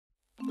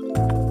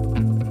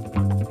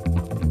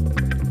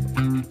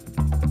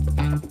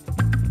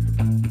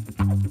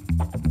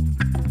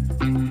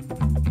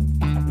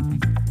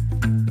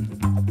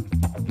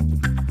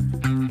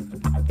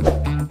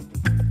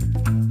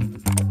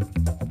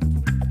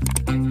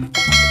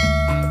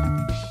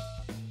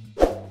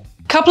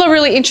Couple of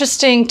really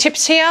interesting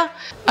tips here.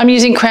 I'm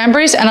using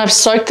cranberries and I've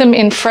soaked them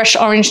in fresh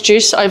orange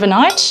juice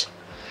overnight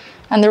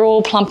and they're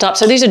all plumped up.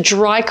 So these are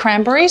dry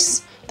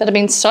cranberries that have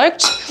been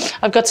soaked.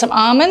 I've got some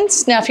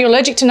almonds. Now, if you're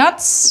allergic to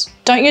nuts,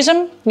 don't use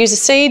them, use a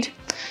seed.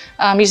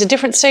 Use a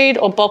different seed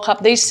or bulk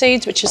up these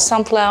seeds, which is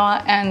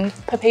sunflower and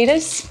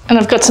pepitas. And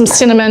I've got some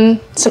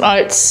cinnamon, some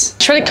oats,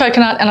 shredded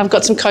coconut, and I've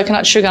got some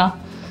coconut sugar.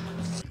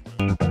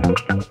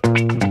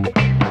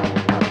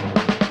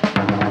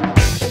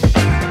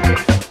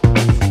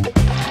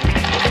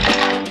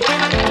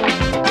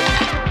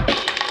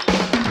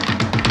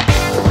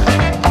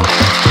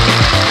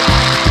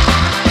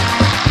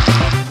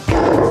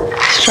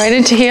 Straight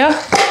into here.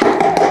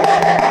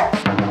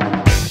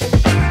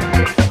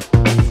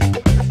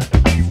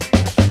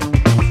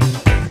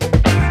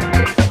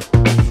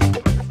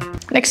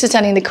 Next is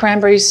adding the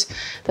cranberries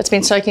that's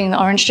been soaking in the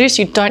orange juice.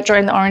 You don't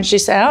drain the orange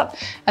juice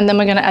out. And then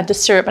we're going to add the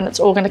syrup and it's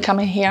all going to come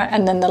in here.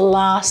 And then the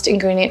last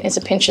ingredient is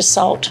a pinch of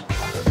salt.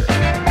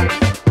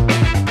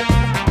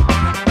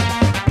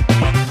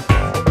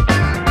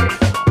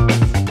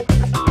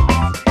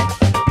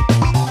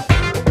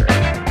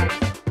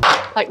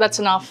 Like, that's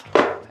enough.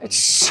 It's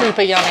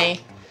super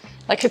yummy.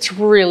 Like, it's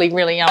really,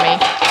 really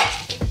yummy.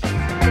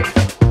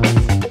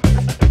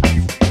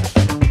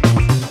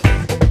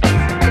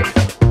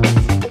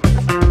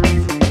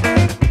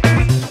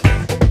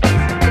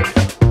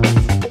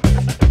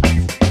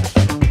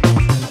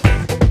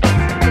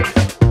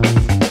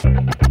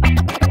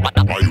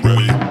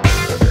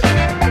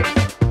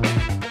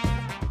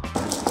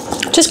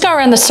 Just go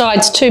around the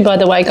sides too, by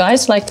the way,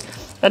 guys, like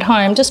at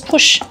home, just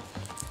push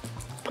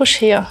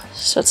here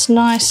so it's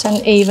nice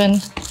and even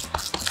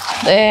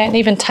there, and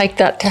even take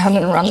that down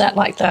and run that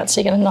like that so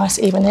you get a nice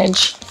even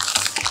edge.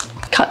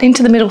 Cut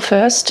into the middle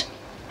first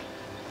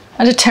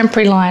and a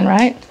temporary line,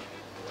 right?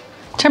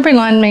 Temporary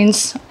line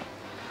means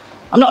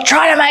I'm not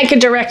trying to make a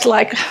direct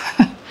like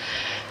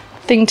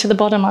thing to the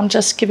bottom, I'm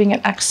just giving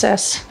it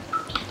access.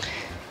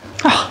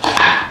 Oh,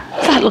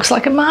 that looks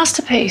like a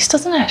masterpiece,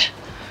 doesn't it?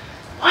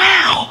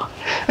 Wow.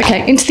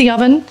 Okay, into the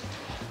oven,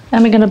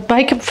 and we're going to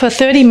bake it for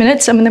 30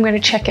 minutes and then we're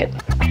going to check it.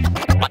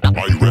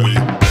 Are you ready?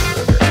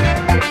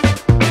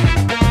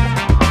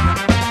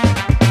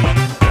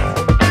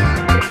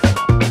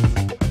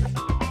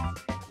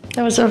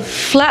 There was a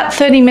flat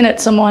 30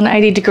 minutes on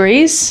 180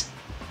 degrees,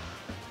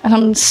 and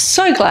I'm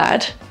so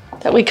glad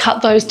that we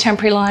cut those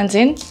temporary lines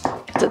in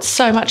because it's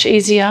so much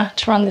easier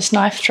to run this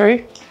knife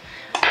through.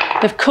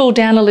 They've cooled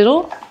down a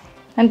little,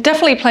 and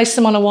definitely place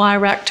them on a wire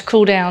rack to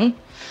cool down.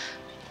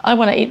 I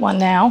want to eat one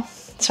now,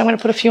 so I'm going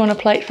to put a few on a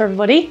plate for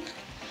everybody.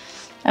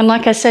 And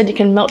like I said, you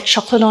can melt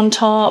chocolate on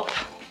top.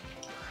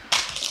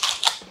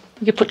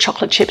 You could put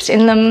chocolate chips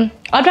in them.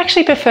 I'd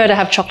actually prefer to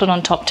have chocolate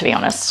on top, to be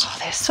honest. Oh,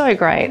 they're so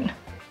great.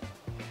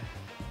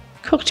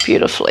 Cooked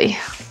beautifully.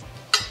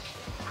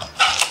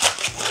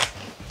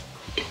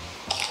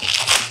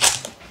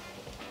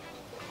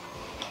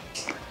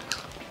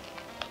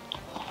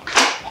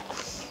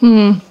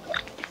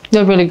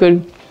 They're really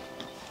good.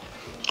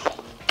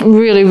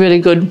 Really, really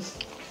good.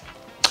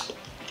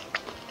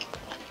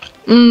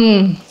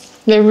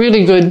 They're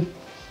really good.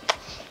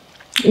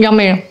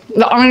 Yummy.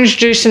 The orange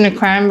juice and the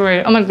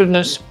cranberry. Oh my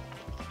goodness.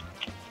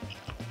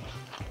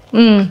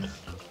 Oh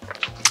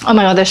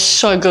my God, they're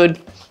so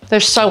good. They're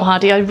so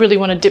hearty. I really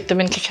want to dip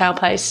them in cacao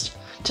paste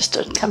just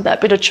to have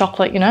that bit of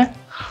chocolate, you know?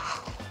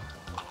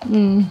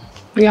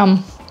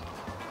 Yum.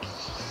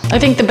 I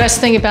think the best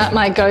thing about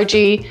my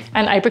goji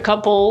and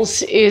apricot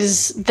balls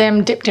is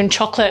them dipped in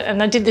chocolate.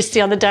 And I did this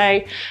the other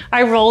day.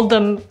 I rolled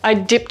them, I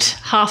dipped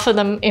half of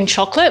them in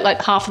chocolate,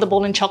 like half of the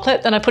ball in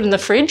chocolate. Then I put it in the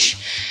fridge.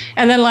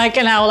 And then like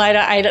an hour later,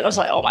 I ate it. I was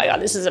like, oh my God,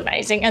 this is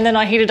amazing. And then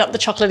I heated up the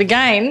chocolate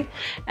again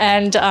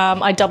and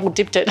I double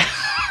dipped it.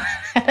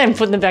 And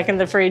put them back in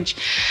the fridge.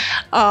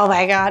 Oh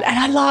my God. And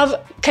I love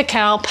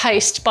cacao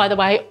paste, by the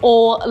way,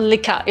 or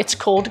liquor, it's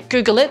called.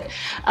 Google it.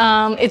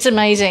 It's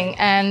amazing.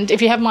 And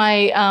if you have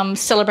my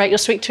Celebrate Your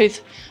Sweet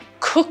Tooth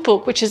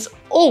cookbook, which is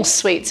all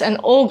sweets and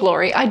all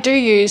glory, I do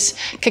use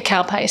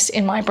cacao paste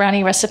in my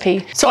brownie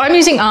recipe. So I'm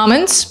using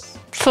almonds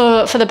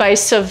for the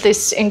base of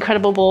this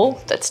incredible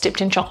ball that's dipped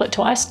in chocolate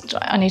twice.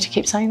 I need to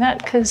keep saying that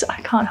because I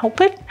can't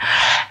help it.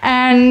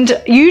 And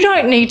you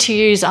don't need to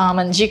use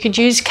almonds. You could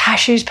use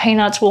cashews,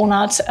 peanuts,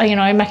 walnuts, you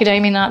know,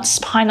 macadamia nuts,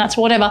 pine nuts,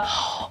 whatever.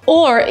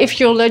 Or if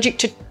you're allergic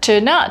to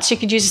nuts, you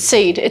could use a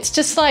seed. It's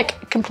just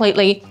like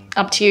completely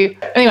up to you.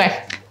 Anyway,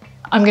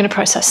 I'm gonna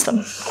process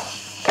them.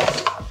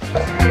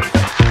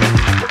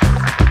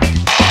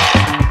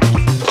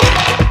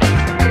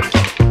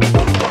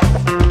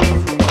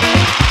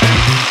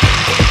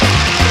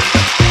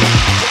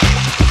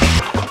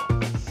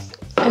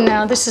 And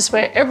now this is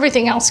where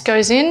everything else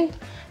goes in.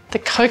 The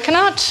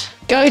coconut,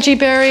 goji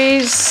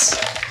berries,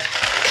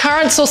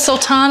 currants or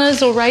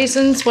sultanas or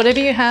raisins, whatever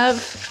you have,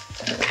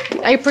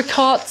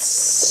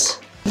 apricots,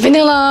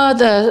 vanilla,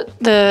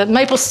 the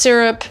maple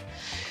syrup,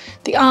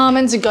 the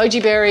almonds, the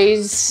goji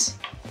berries,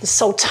 the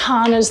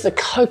sultanas, the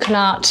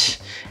coconut.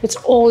 It's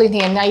all in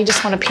here. Now you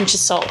just want a pinch of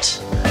salt.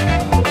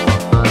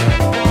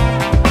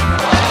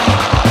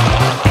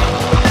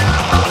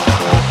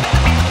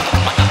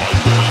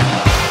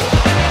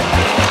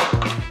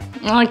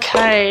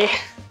 Okay,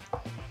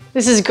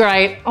 this is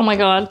great. Oh my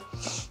God.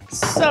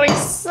 So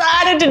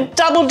excited to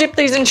double dip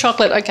these in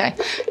chocolate. Okay,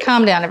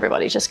 calm down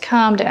everybody, just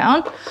calm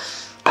down.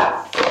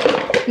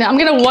 Now I'm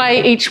gonna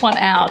weigh each one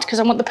out because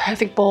I want the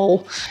perfect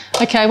ball.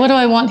 Okay, what do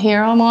I want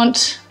here? I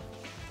want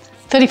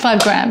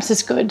 35 grams,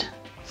 is good.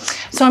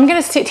 So I'm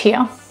gonna sit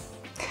here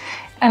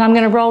and I'm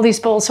gonna roll these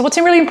balls. So what's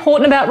really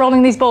important about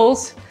rolling these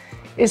balls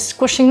is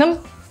squishing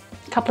them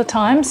a couple of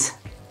times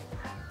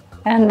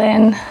and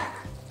then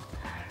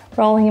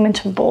rolling them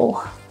into a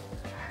ball.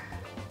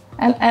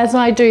 And as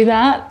I do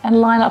that and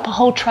line up a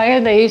whole tray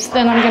of these,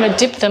 then I'm gonna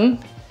dip them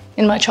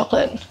in my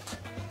chocolate.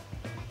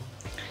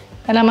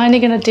 And I'm only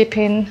gonna dip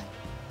in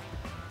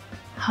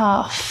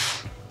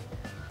half.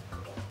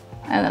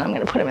 And then I'm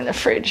gonna put them in the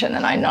fridge, and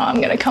then I know I'm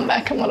gonna come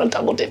back and wanna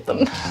double dip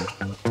them.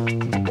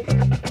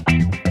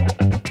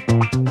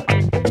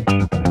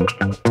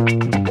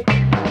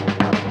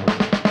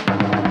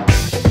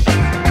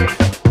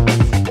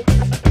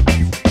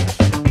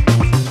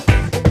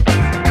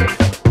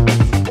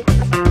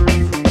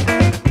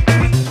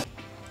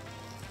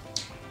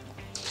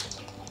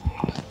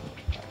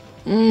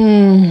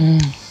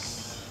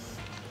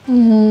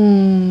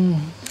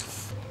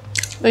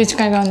 These are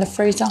going to go in the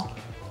freezer.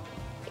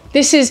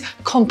 This is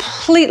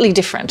completely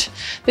different.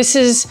 This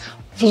is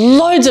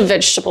loads of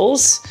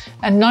vegetables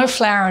and no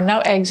flour and no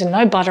eggs and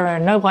no butter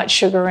and no white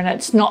sugar, and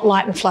it's not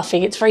light and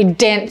fluffy. It's very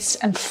dense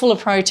and full of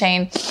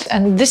protein,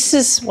 and this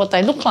is what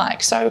they look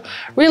like. So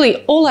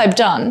really all I've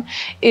done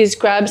is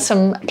grab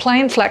some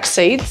plain flax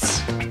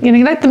seeds. You're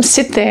gonna let them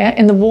sit there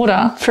in the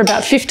water for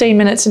about 15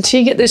 minutes until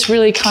you get this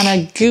really kind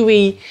of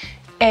gooey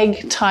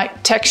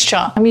egg-type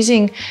texture. I'm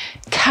using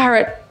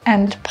carrot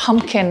and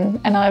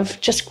pumpkin, and I've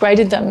just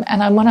grated them,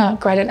 and I want to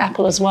grate an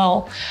apple as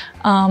well,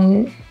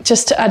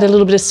 just to add a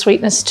little bit of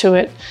sweetness to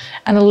it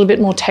and a little bit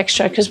more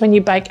texture, because when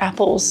you bake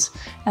apples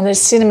and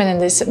there's cinnamon in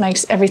this, it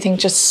makes everything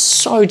just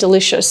so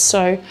delicious.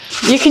 So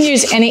you can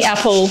use any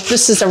apple.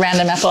 This is a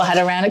random apple I had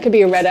around. It could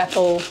be a red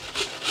apple.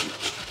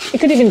 It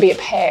could even be a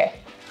pear.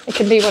 It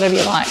could be whatever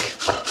you like.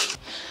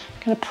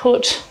 I'm going to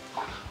put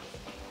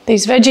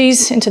these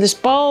veggies into this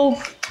bowl.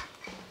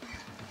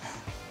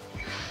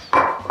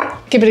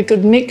 Give it a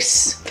good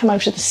mix, come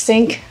over to the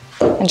sink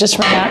and just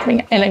run out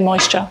any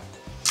moisture.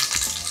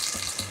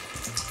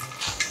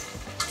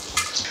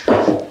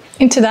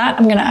 Into that,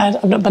 I'm gonna add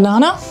a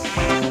banana.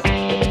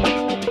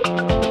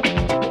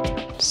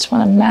 Just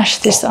wanna mash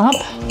this up.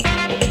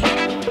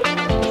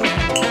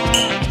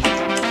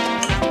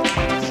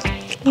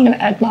 I'm gonna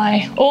add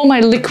all my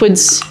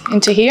liquids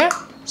into here.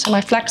 So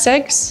my flax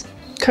eggs,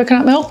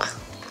 coconut milk,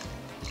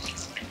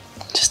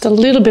 just a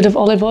little bit of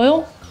olive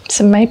oil,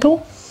 some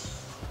maple.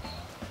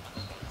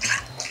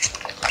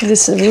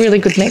 This is a really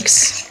good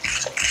mix.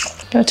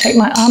 I'm going to take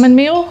my almond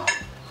meal,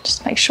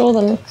 just make sure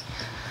the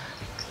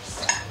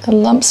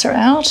lumps are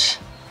out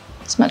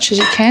as much as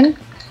you can.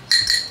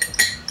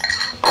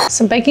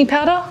 Some baking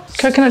powder,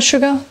 coconut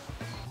sugar,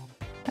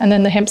 and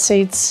then the hemp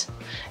seeds.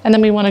 And then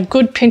we want a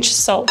good pinch of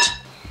salt.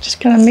 Just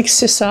going to mix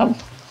this up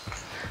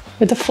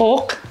with a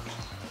fork,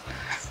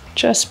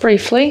 just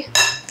briefly.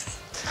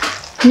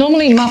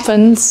 Normally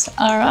muffins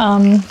are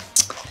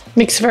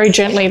mixed very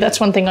gently. That's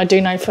one thing I do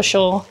know for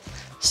sure.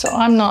 So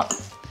I'm not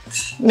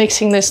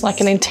mixing this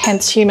like an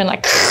intense human,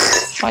 like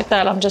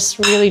that. I'm just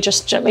really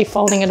just gently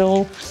folding it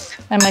all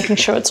and making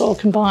sure it's all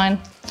combined.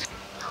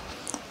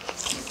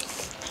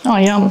 Oh,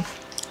 yum.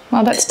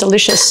 Wow, that's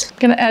delicious. I'm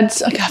gonna add,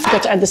 okay, I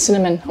forgot to add the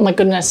cinnamon. Oh my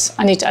goodness,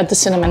 I need to add the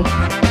cinnamon.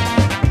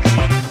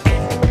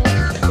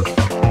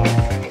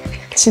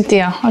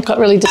 Cynthia, I got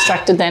really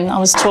distracted then. I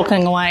was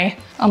talking away.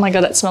 Oh my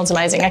God, that smells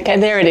amazing. Okay,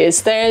 there it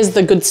is. There's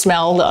the good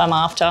smell that I'm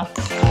after.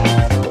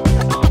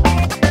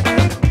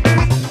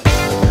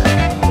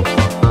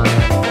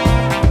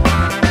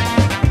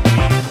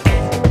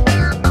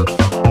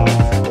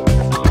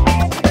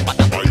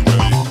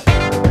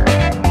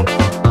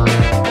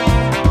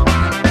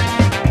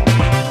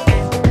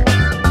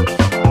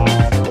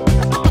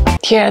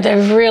 Yeah,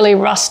 they're really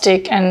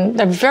rustic and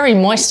they're very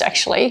moist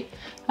actually.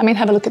 I mean,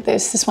 have a look at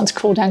this. This one's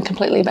cooled down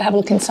completely, but have a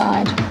look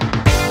inside.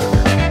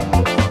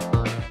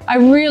 I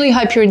really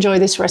hope you enjoy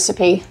this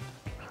recipe.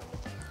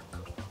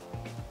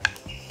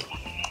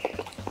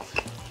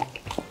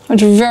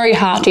 It's very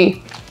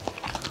hearty.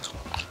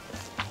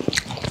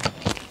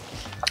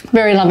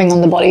 Very loving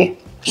on the body,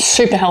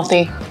 super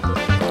healthy.